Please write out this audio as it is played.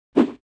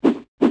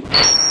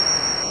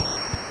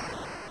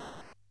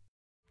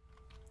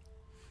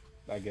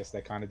I guess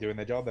they're kind of doing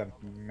their job then.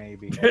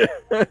 Maybe.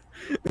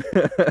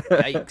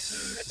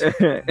 Yikes.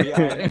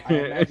 Yeah, I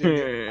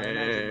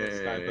imagine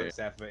this guy puts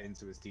effort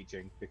into his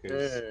teaching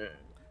because.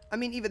 I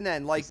mean, even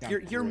then, like,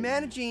 you're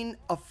managing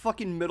a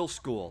fucking middle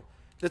school.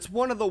 That's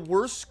one of the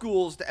worst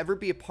schools to ever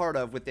be a part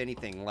of with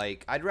anything.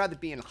 Like, I'd rather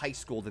be in high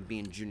school than be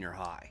in junior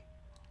high.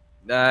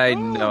 I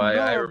know.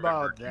 I remember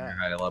about junior that.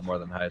 high a lot more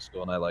than high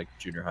school, and I like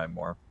junior high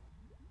more.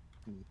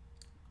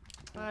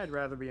 I'd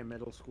rather be in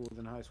middle school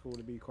than high school,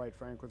 to be quite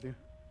frank with you.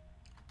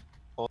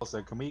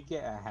 Also, can we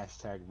get a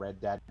hashtag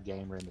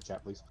 #RedDadGamer in the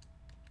chat, please?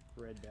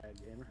 Red Dad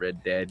Gamer.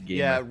 Red Dad Gamer.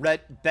 Yeah,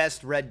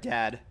 best red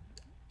dad.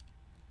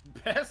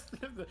 Best,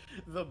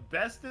 the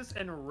bestest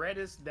and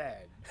reddest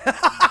dad.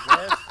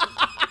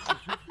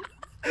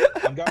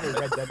 I'm going with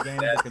Red Dead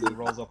Gamer because it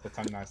rolls off the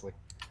tongue nicely.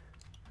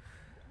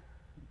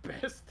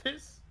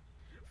 Bestest?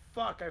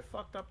 Fuck, I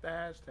fucked up the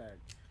hashtag.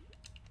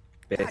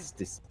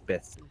 Bestest,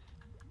 best.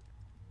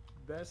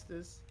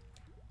 Bestest.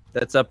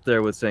 That's up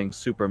there with saying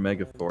Super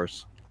Mega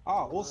Force.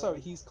 Oh, also,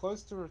 he's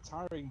close to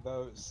retiring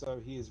though,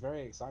 so he is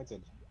very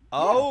excited.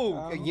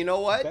 Oh, Yeah, you know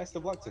what? Best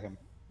of luck to him.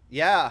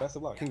 Yeah. Best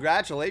of luck.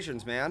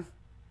 Congratulations, man.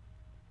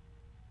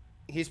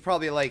 He's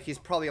probably like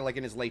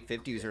in his late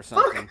 50s or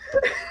something.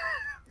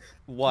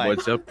 What?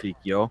 What's up, Peak,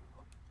 yo?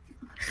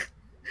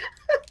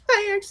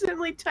 I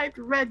accidentally typed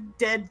Red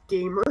Dead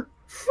Gamer.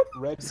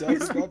 Red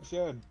Dead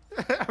Redemption.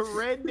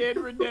 Red Dead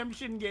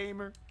Redemption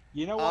Gamer.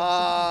 You know what?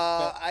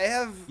 I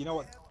have. You know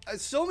what?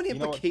 So many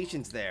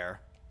implications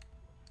there.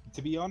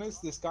 To be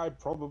honest, this guy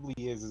probably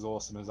is as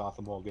awesome as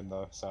Arthur Morgan,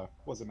 though. So,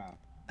 what's it matter?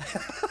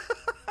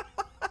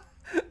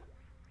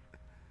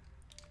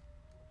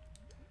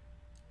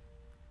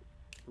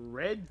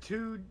 Red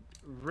Tube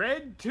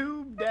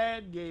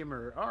Dad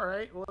Gamer. All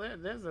right, well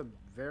there's a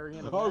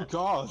variant of that.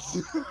 God.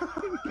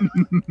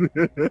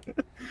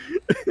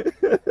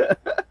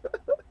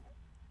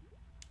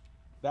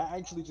 That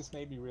actually just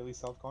made me really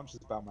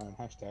self-conscious about my own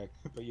hashtag.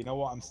 But you know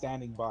what? I'm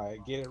standing by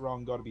it. Get it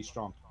wrong, gotta be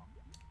strong.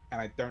 And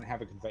I don't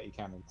have a confetti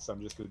cannon, so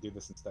I'm just gonna do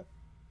this instead.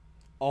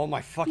 Oh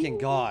my fucking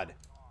god!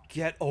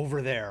 Get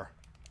over there.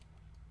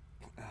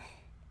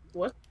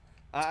 What?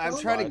 I'm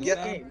trying to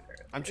get.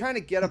 I'm trying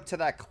to get up to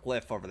that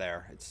cliff over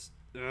there. It's.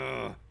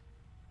 Ugh.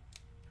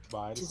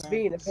 Just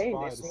being a pain,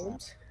 it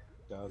seems.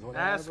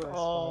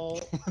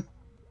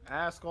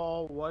 Ask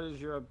all, what is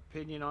your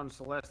opinion on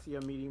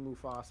Celestia meeting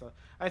Mufasa?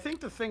 I think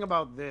the thing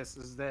about this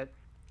is that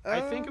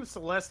I think if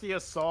Celestia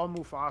saw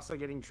Mufasa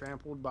getting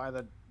trampled by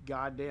the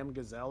goddamn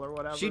gazelle or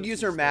whatever, She'd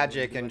use her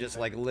magic and just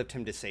like lift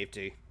him to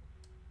safety.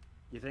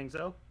 You think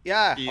so?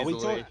 Yeah.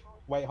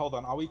 Wait, hold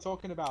on. Are we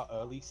talking about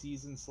early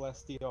season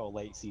Celestia or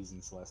late season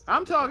Celestia?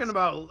 I'm talking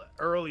about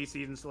early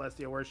season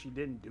Celestia where she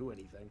didn't do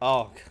anything.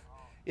 Oh,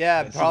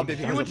 yeah, probably.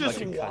 She would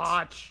just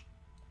watch.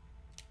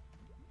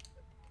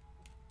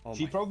 Oh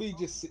she'd probably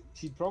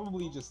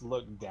just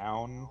look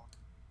down,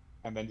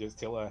 and then just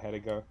tilt her head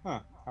and go, "Huh?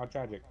 How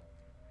tragic."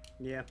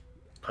 Yeah.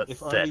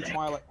 If only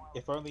Twilight,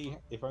 if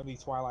only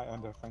Twilight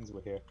and her friends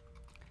were here,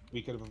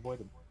 we could have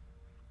avoided.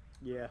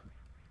 Yeah.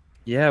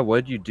 Yeah,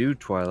 what'd you do,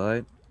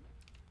 Twilight?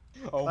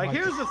 Oh like,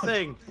 here's the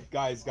thing,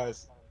 guys.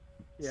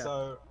 Yeah.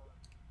 So,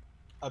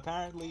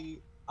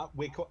 apparently,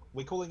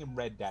 we're calling him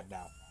Red Dad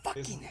now.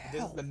 This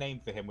is the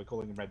name for him. We're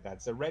calling him Red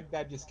Dad. So Red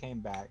Dad just came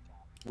back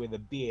with a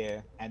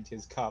beer and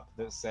his cup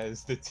that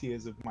says "The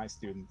tears of my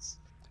students."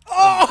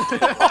 Oh!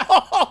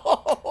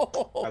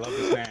 I love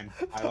this man.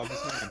 I love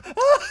this man.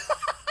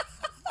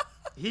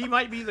 He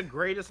might be the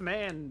greatest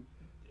man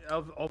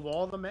of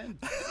all the men.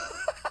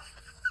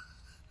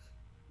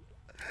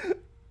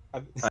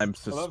 I'm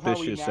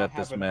suspicious at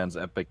this man's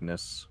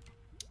epicness.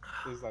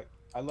 Like,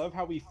 I love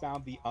how we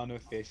found the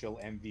unofficial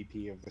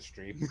MVP of the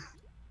stream,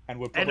 and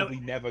we're probably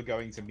never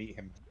going to meet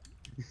him.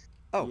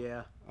 Oh,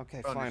 yeah.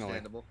 Okay, finally.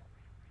 Understandable.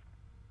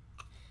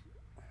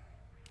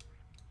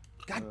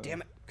 God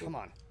damn it! Come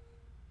on.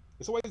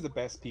 It's always the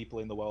best people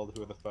in the world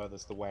who are the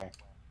furthest away.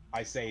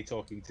 I say,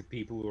 talking to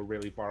people who are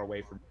really far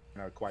away from,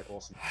 quite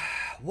awesome.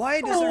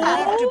 Why does there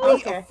have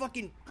to be a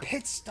fucking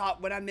pit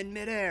stop when I'm in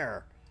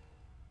midair?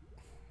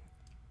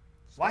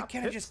 Why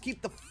can't I just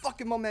keep the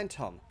fucking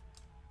momentum?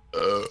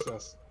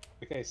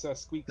 Okay, so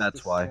Squeaks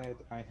That's why. said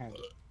I had.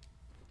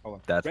 Hold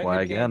on. That's Red why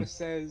Dead again. Gamer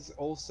says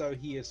also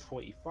he is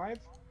 45,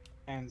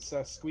 and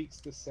Sir Squeaks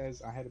just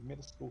says I had a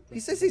middle school. He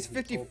says he's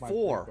principal who told my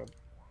 54. brother-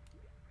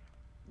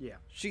 Yeah.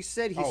 She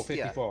said he's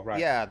 54, right.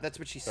 Yeah, that's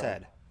what she Sorry.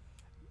 said.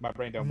 My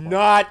brain don't.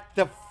 Not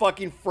the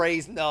fucking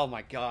phrase. Oh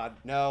my god,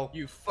 no.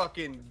 You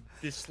fucking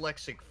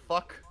dyslexic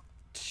fuck.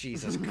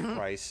 Jesus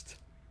Christ.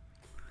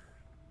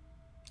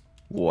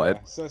 What?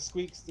 Yeah, so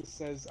Squeaks just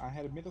says I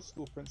had a middle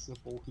school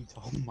principal who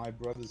told my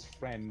brother's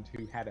friend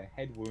who had a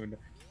head wound,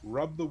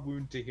 rub the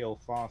wound to heal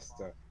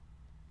faster,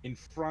 in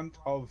front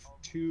of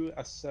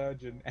a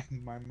surgeon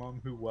and my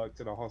mom who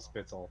worked at a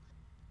hospital.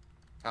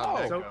 How'd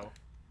that So- go?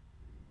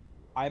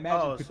 I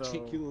imagine Oh, so-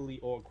 particularly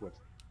awkward.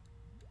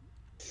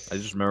 I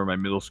just remember my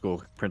middle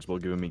school principal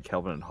giving me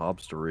Calvin and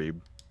Hobbes to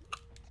read.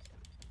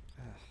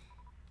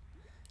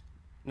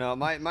 No,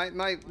 my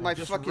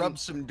just fucking rub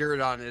some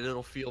dirt on it,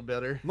 it'll feel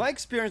better. My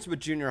experience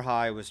with junior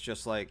high was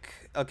just like,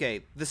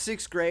 okay, the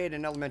 6th grade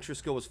and elementary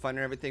school was fun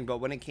and everything, but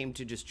when it came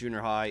to just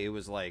junior high, it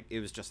was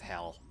just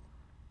hell.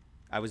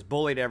 I was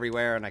bullied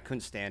everywhere and I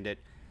couldn't stand it.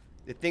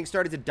 Things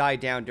started to die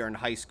down during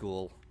high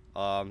school.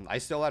 I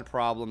still had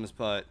problems,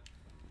 but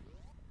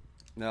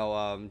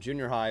no,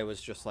 junior high was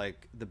just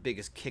like the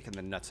biggest kick in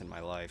the nuts in my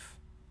life.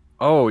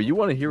 Oh, you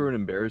want to hear an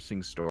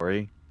embarrassing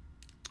story?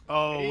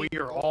 Oh, we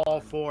are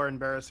all for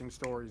embarrassing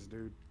stories,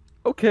 dude.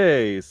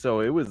 Okay, so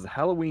it was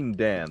Halloween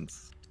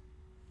dance.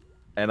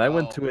 And I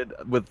went to it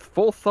with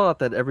full thought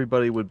that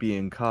everybody would be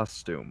in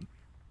costume.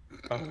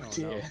 Oh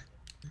dear.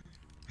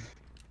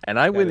 And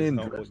I went in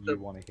not what you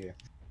want to hear.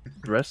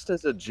 dressed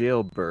as a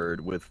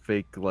jailbird with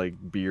fake like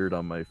beard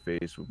on my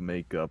face with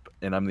makeup,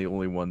 and I'm the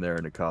only one there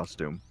in a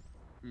costume.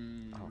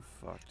 Oh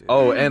fuck, dude.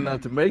 Oh,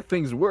 and to make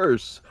things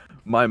worse,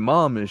 my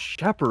mom is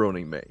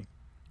chaperoning me.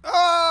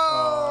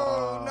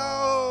 Oh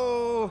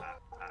no!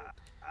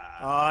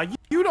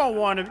 You don't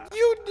want to.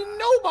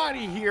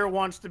 Nobody here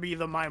wants to be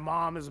the "my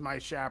mom is my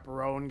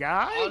chaperone"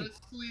 guy.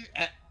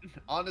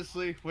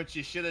 Honestly, what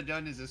you should have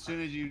done is as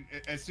soon as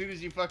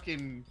you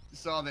fucking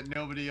saw that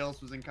nobody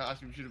else was in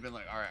costume, you should have been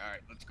like, all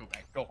right, let's go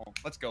back, go home,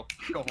 let's go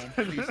home,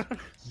 please.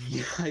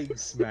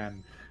 Yikes,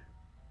 man.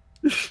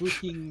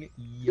 Freaking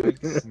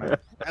yikes, man.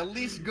 At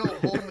least go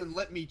home and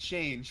let me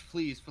change,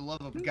 please, for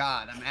love of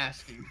God, I'm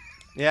asking.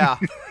 Yeah.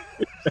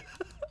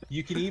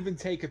 You can even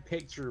take a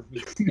picture of me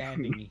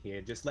standing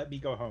here. Just let me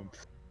go home.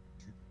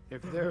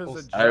 If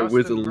there's a I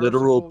was a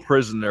literal merciful-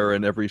 prisoner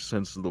in every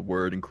sense of the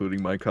word,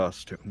 including my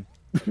costume.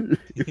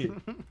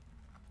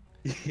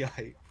 Yeah.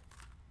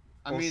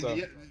 I mean,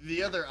 Also-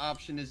 the other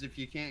option is if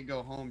you can't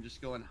go home,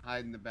 just go and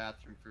hide in the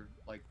bathroom for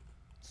like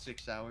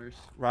 6 hours.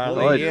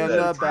 Riley Oh, in yeah, the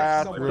that's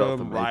bathroom.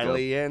 makeup.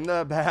 Riley in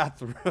the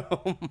bathroom.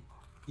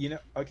 You know,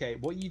 okay,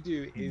 what you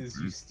do is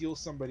you steal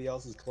somebody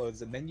else's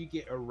clothes and then you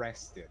get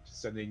arrested.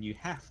 So then you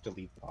have to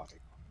leave the party.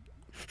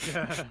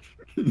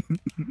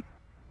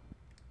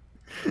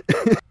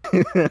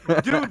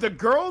 Dude, the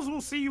girls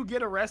will see you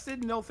get arrested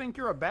and they'll think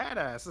you're a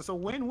badass. It's a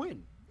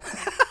win-win.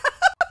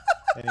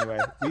 Anyway,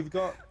 we've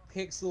got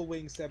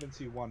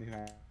PixelWing721 who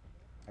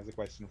has a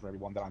question for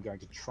everyone that I'm going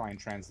to try and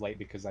translate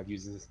because I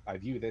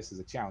view this as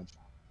a challenge.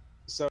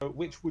 So,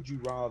 which would you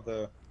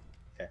rather?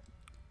 Okay.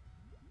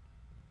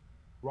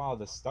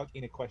 Rather stuck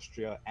in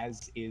Equestria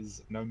as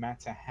is, no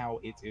matter how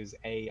it is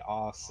a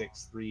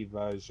R63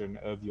 version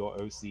of your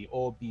OC,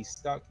 or be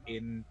stuck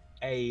in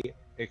a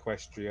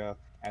Equestria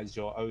as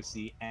your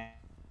OC and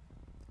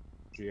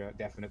Equestria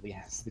definitely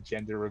has the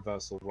gender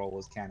reversal role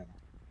as canon.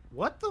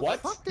 What the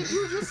fuck did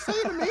you just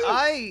say to me?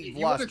 I You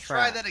want lost to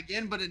try track. that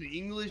again, but in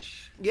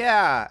English?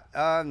 Yeah.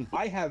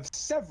 I have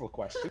several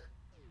questions.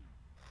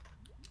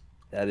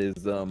 That is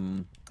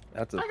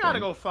that's a I gotta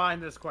thing. go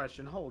find this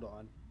question. Hold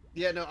on.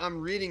 Yeah, no,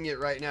 I'm reading it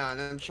right now, and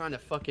I'm trying to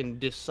fucking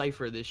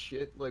decipher this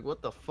shit. Like,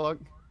 what the fuck?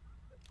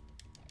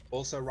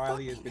 Also,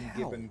 Riley has Fucking been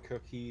hell. given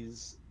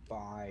cookies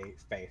by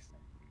Faith.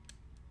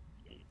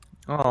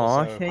 Aw,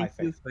 Also, hi, thank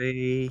you,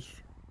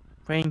 Faith.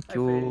 Thank Hi,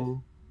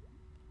 you.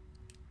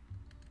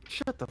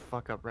 Shut the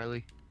fuck up,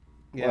 Riley.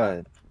 Yeah.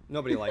 What?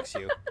 Nobody likes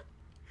you.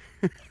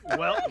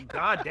 Well,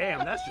 goddamn,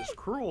 that's just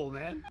cruel,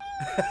 man.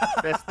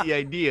 That's the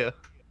idea.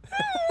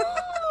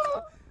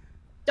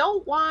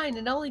 Don't whine.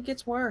 It only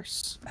gets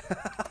worse.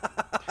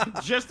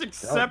 Just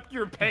accept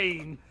your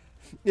pain.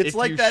 It's if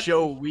like you that.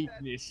 show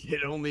weakness,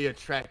 it only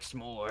attracts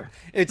more.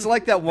 It's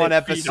like that one They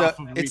feed episode. off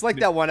of It's like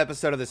weakness. that one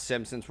episode of The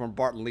Simpsons where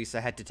Bart and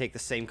Lisa had to take the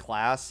same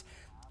class,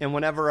 and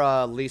whenever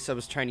Lisa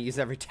was trying to use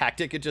every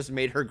tactic, it just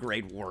made her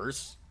grade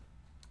worse.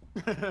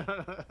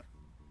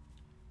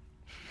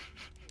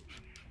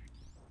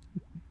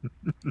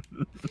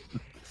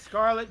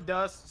 Scarlet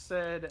Dust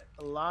said,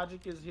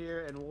 "Logic is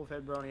here," and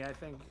Wolfhead Brony.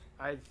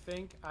 I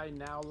think I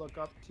now look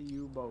up to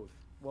you both.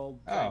 Well,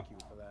 thank you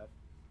for that.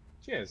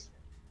 Cheers.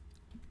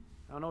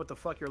 I don't know what the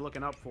fuck you're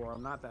looking up for.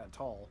 I'm not that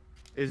tall.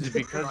 Is it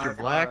because you're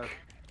black?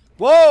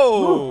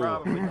 Whoa!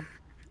 Probably.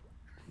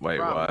 Wait,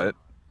 Probably. what?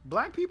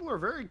 Black people are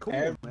very cool.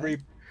 man.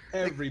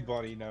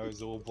 Everybody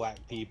knows all black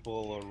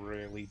people are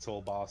really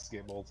tall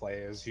basketball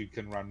players who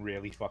can run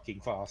really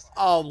fucking fast.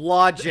 Oh,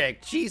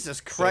 Logic!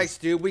 Jesus Christ,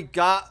 dude, we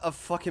got a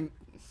fucking.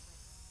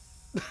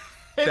 It's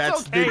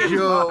That's okay, the it's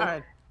joke.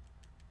 fine.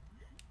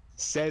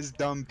 Says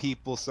dumb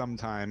people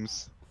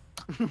sometimes.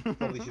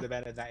 Probably should have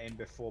added that in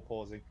before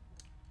pausing.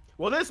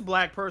 Well, this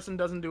black person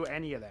doesn't do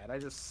any of that. I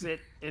just sit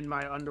in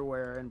my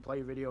underwear and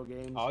play video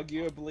games.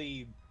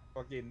 Arguably,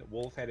 fucking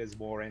Wolfhead is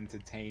more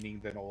entertaining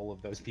than all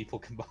of those people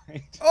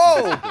combined.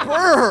 Oh,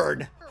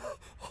 bird!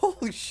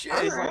 Holy shit!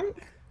 It's like, Alright,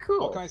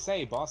 cool. what can I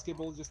say?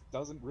 Basketball just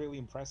doesn't really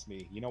impress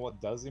me. You know what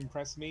does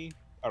impress me?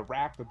 A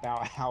rap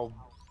about how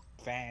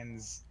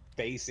fans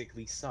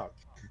basically suck.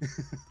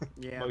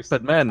 Yeah. Most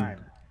But of the man,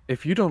 time.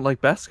 if you don't like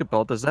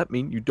basketball, does that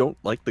mean you don't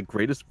like the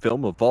greatest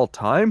film of all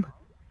time?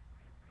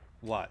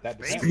 What? That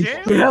Space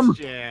depends. Jam?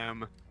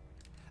 Jam.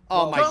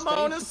 Oh my! Come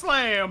on and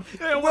slam.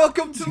 And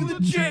Welcome to the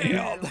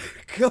jam.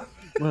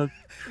 What?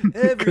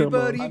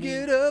 Everybody I mean-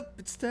 get up!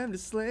 It's time to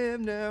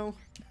slam now.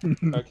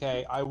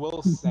 Okay, I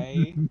will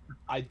say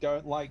I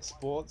don't like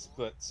sports,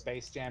 but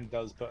Space Jam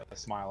does put a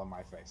smile on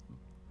my face.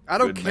 I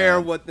don't Good care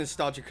man. what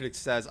Nostalgia Critic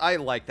says. I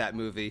like that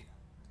movie.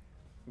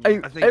 I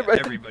think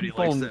everybody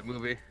people, likes that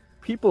movie.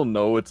 People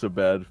know it's a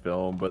bad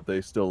film, but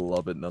they still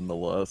love it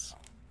nonetheless.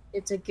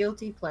 It's a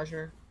guilty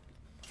pleasure.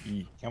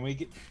 Can we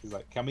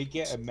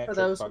get a metric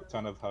those- fuck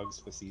ton of hugs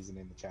for season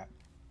in the chat?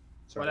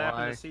 What Sorry,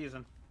 happened to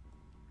season?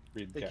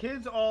 read The chat.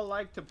 kids all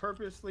like to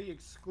purposely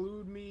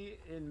exclude me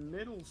in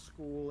middle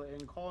school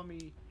and call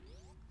me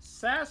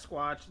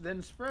Sasquatch,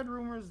 then spread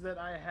rumors that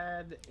I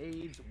had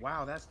AIDS.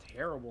 Wow, that's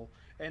terrible.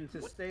 And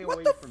to stay away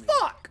What the from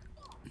fuck?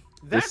 me.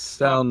 This That's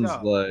sounds fucked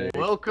up. like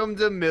Welcome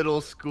to middle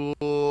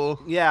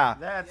school. Yeah.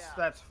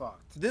 That's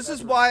fucked. This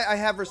That's is why I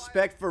have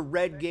respect for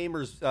Red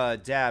Gamer's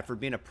dad for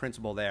being a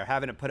principal there,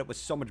 having to put up with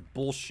so much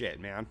bullshit,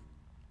 man.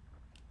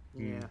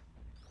 Yeah.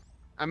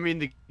 I mean,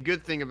 the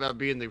good thing about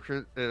being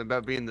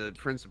the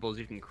principal is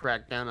you can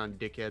crack down on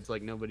dickheads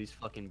like nobody's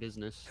fucking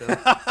business. So.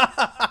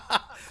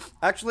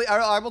 Actually,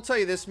 I will tell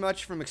you this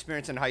much from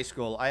experience in high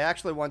school. I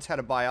actually once had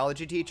a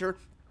biology teacher.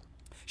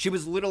 She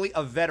was literally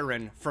a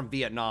veteran from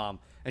Vietnam,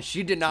 and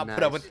she did not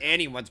put up Nice. with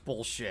anyone's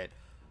bullshit.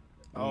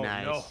 Oh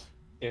Nice. no.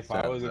 If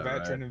I was a That's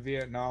alright. veteran in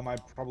Vietnam, I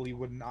probably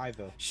wouldn't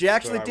either. She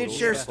actually So I did would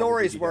share also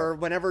stories probably be where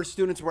whenever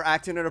students were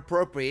acting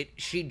inappropriate,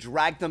 she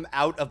dragged them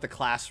out of the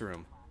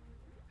classroom.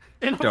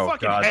 In a Oh,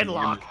 fucking God,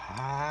 headlock.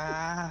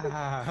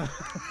 Ah.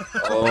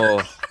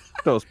 oh,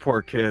 those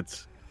poor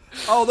kids.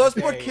 Oh, those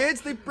poor Okay.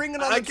 kids, they bring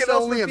it on I can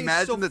themselves only for being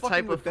imagine so the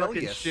type of fucking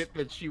rebellious. shit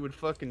that she would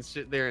fucking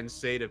sit there and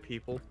say to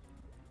people.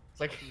 It's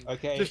like,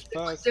 Okay, just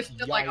first,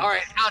 like, yikes. all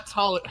right,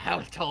 how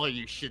tall are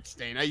you, shit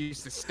stain? I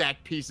used to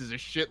stack pieces of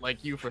shit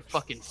like you for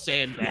fucking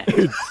sandbags.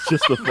 It's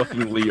just a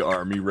fucking Lee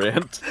Army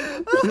rant.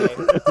 Okay,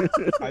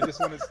 I just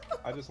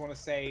want to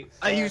say.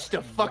 I used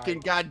to first,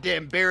 fucking yikes.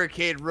 goddamn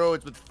barricade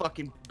roads with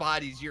fucking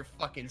bodies your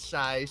fucking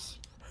size.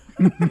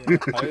 I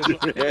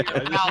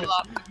just Foul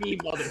off me,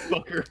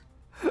 motherfucker.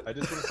 want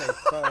to say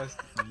first,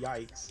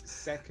 yikes.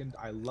 Second,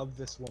 I love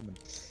this woman.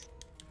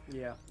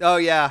 Yeah. Oh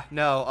yeah,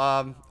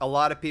 no. A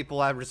lot of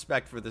people have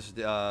respect for this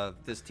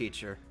this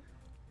teacher.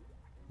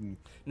 Hmm.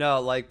 No,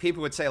 like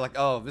people would say like,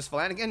 "Oh, Miss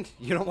Flanagan,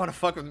 you don't want to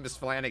fuck with Miss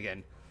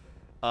Flanagan."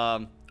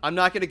 I'm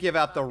not gonna give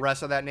out the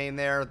rest of that name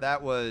there.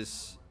 That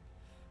was,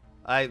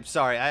 I'm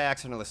sorry, I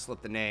accidentally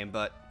slipped the name,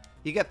 but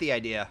you get the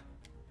idea.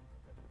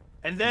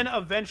 And then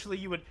eventually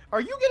you would.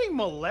 Are you getting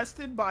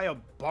molested by a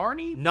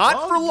Barney? Not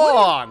bug? for What?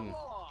 long.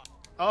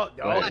 Oh,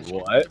 Wait, oh,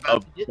 what? A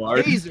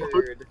Barbie?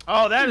 Tasered.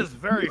 oh, that is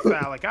very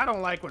phallic. I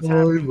don't like what's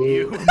happening to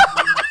you.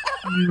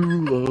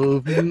 You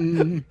love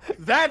me.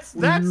 That's a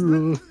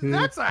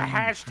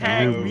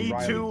hashtag No, me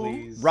Riley, too.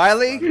 please.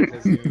 Riley?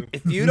 Because you-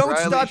 If you don't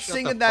Riley, stop shut the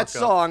singing that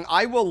fuck up. song,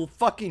 I will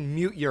fucking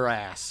mute your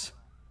ass.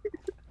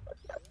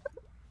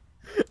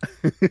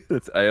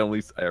 I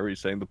already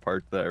sang the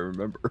part that I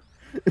remember.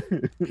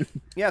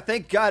 Yeah,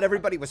 thank God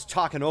everybody was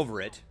talking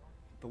over it,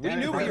 but we Damn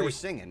it, knew what you Riley. were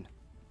singing.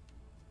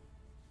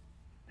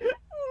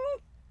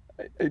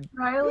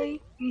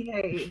 Riley,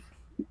 behave.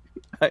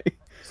 I,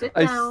 Sit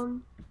I s-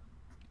 down.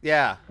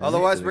 Yeah, I'm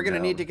otherwise sitting we're gonna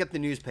need down. to get the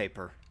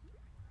newspaper.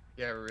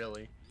 Yeah,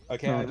 really.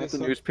 Okay, Oh, I not just the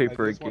want-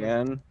 newspaper I just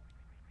wanna- again.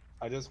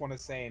 I just want to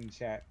say in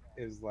chat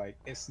is like,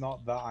 it's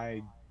not that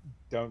I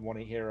don't want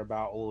to hear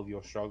about all of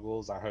your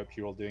struggles. I hope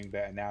you're all doing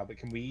better now. But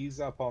can we ease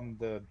up on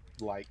the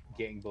like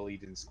getting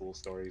bullied in school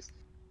stories?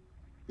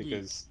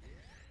 Because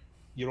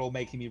you're all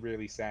making me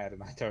really sad,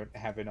 and I don't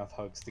have enough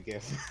hugs to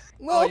give.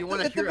 Well, you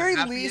wanna at the hear a very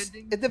happy least,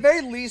 ending? at the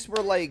very least,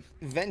 we're like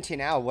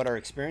venting out what our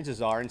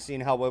experiences are and seeing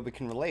how well we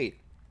can relate,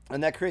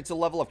 and that creates a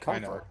level of I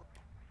know. comfort.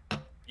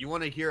 You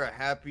want to hear a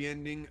happy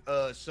ending?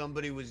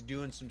 Somebody was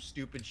doing some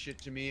stupid shit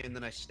to me, and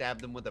then I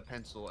stabbed them with a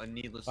pencil. And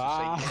needless to say, you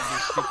can do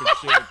stupid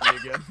shit with me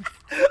again.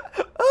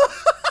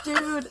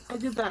 Dude, I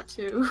did that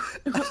too.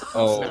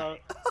 Oh,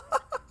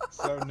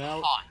 So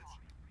now,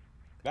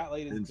 that, I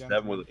ladies and didn't stab him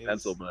gentlemen, with a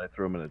pencil, but I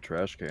threw him in a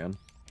trash can.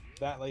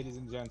 that, ladies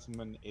and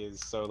gentlemen, is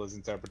Sola's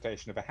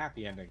interpretation of a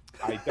happy ending.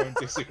 I don't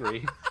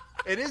disagree.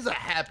 It is a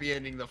happy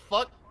ending. The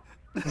fuck?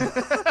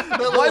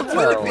 Why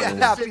would it be a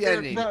happy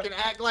ending? Fucking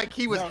act like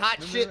he was No, hot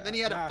no, shit, no, then he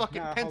had a nah,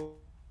 fucking nah, pencil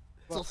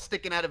hold-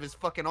 sticking out of his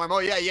fucking arm. Oh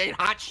yeah, you ain't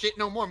hot shit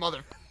no more,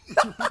 mother.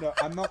 No,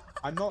 I'm not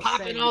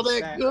Popping saying all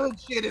it's that good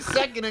shit a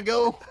second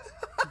ago.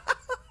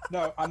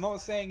 No, I'm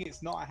not saying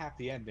it's not a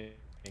happy ending.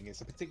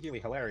 It's a particularly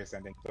hilarious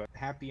ending, but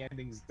happy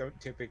endings don't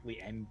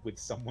typically end with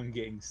someone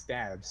getting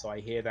stabbed. So I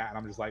hear that and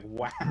I'm just like,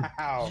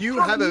 wow. You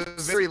have a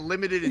very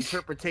limited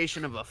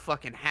interpretation of a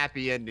fucking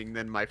happy ending,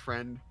 then, my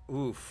friend.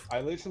 Oof.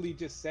 I literally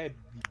just said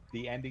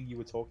the ending you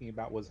were talking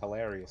about was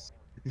hilarious.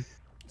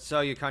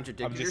 So you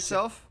contradicted just-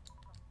 yourself?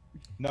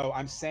 No,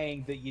 I'm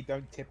saying that you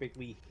don't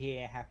typically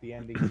hear happy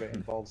endings that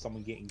involve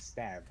someone getting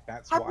stabbed.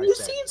 That's Have what I you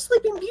said. seen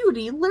Sleeping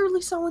Beauty?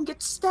 Literally, someone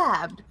gets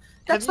stabbed.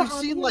 That's Have the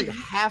you seen happy like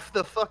ending. half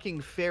the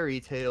fucking fairy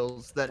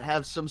tales that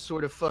have some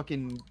sort of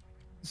fucking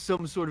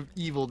some sort of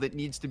evil that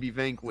needs to be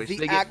vanquished. The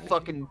They act- get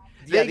fucking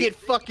Yeah, they get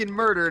fucking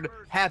murdered.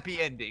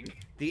 Happy ending.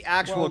 The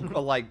actual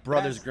Well, like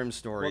Brothers that's- Grimm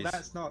stories. Well,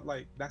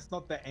 that's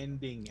not the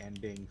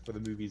ending for the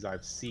movies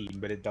I've seen,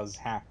 but it does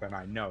happen.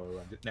 I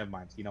know. Never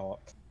mind. You know what?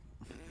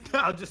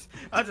 I'll just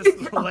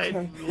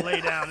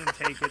lay down and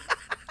take it.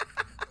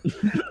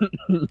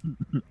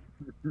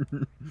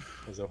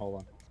 So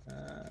hold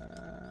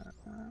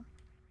on.